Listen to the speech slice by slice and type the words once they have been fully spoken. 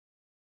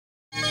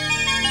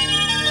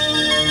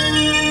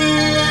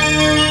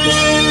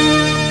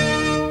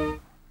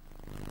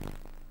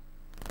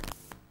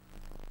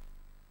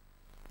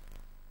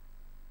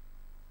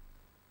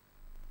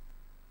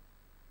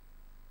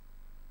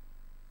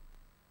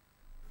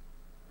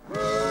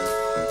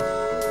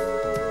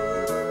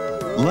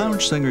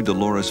Lounge singer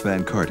Dolores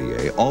Van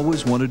Cartier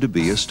always wanted to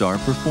be a star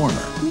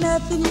performer.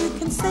 Nothing you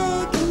can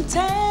say can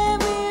tear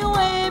me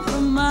away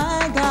from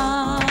my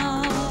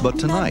God. But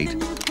tonight,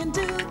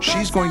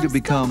 she's going to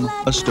become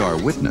a star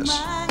witness.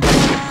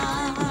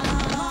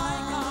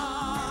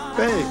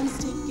 Hey,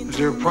 is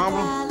there a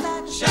problem?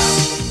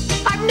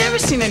 I've never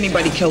seen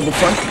anybody killed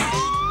before.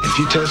 If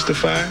you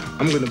testify,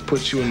 I'm going to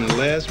put you in the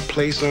last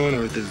place on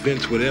earth that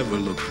Vince would ever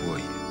look for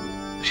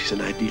you. She's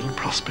an ideal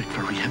prospect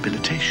for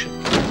rehabilitation.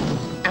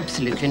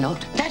 Absolutely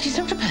not. That is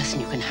not a person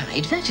you can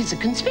hide. That is a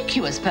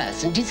conspicuous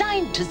person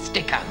designed to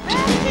stick out.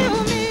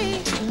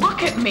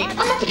 Look at me. I'm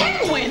a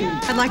penguin.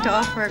 I'd like to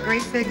offer a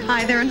great big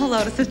hi there and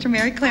hello to Sister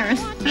Mary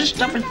Clarence. This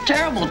stuff is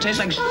terrible. It tastes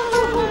like...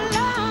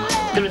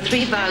 There are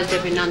 3 vows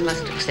every nun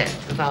must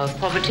accept. The vow of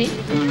poverty,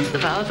 the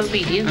vow of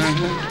obedience,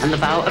 and the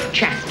vow of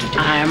chastity.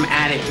 I'm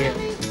out of here.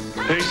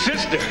 Hey,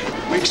 sister,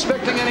 we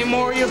expecting any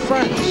more of your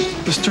friends?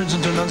 This turns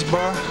into a nun's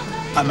bar.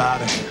 I'm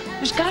out of here.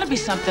 There's got to be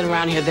something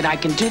around here that I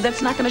can do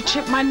that's not going to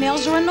chip my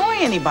nails or annoy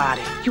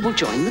anybody. You will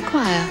join the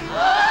choir.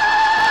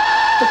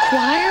 The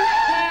choir?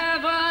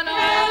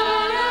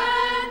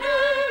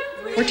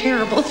 We're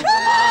terrible. This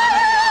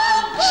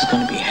is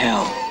going to be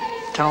hell.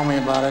 Tell me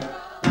about it.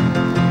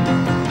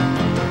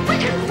 We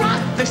can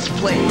rock this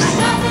place.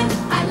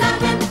 I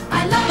love him.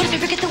 What if I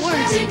forget the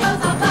words?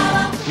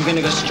 You're going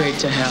to go straight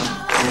to hell.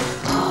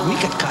 We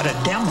could cut a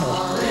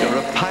demo. You're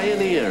a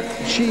pioneer.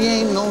 She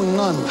ain't no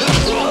nun.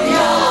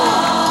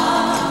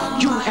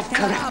 You have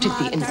corrupted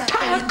the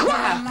entire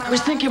choir. I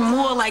was thinking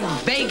more like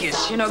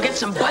Vegas, you know, get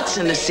some butts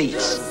in the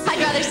seats. I'd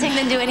rather sing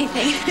than do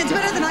anything. It's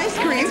better than ice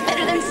cream. It's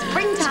better than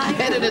springtime.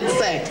 Better than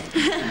sex.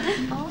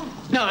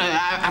 No,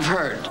 I've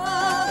heard.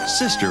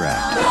 Sister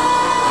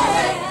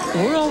Act.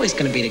 We're always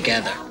going to be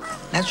together.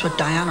 That's what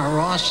Diana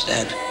Ross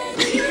said.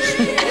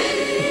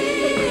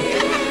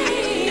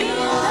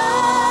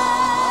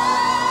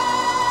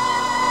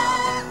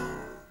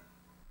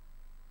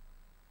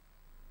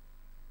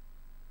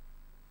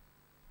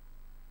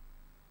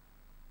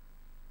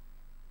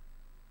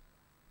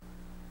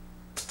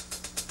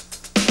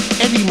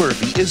 Eddie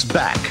Murphy is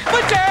back.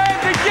 Put your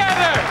hands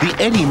together!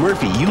 The Eddie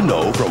Murphy you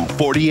know from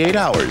 48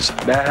 Hours,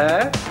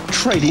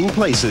 Trading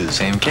Places,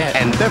 Same cat.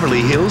 and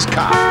Beverly Hills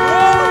Cop.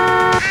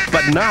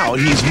 But now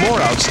he's more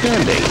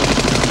outstanding,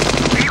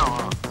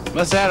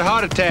 Must have had a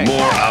heart attack.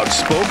 more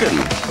outspoken,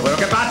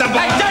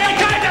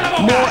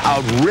 more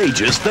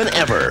outrageous than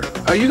ever.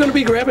 Are you gonna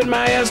be grabbing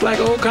my ass like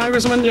old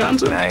Congressman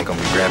Johnson? I ain't gonna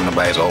be grabbing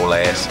nobody's old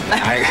ass.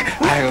 I ain't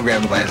gonna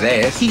grab nobody's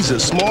ass. He's a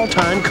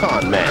small-time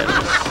con man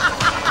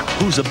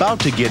who's about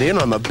to get in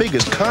on the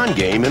biggest con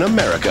game in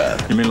America.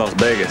 You mean Las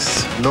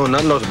Vegas? No,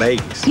 not Las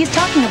Vegas. He's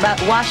talking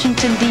about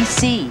Washington,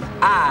 D.C.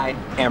 I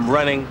am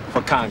running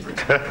for Congress.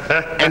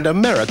 And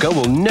America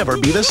will never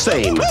be the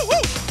same.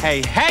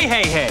 Hey, hey,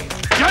 hey, hey.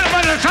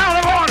 Gentlemen, the sound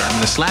of order! I'm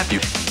gonna slap you.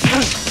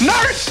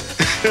 Nurse!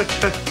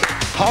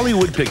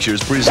 Hollywood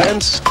Pictures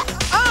presents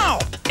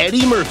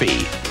Eddie Murphy,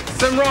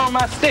 Something wrong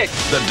with my stick.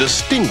 the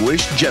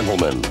Distinguished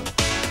Gentleman.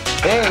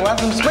 Hey, why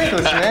some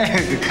sprinklers, man?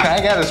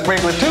 I got a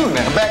sprinkler too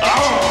now. Back.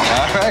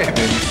 All right,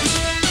 then.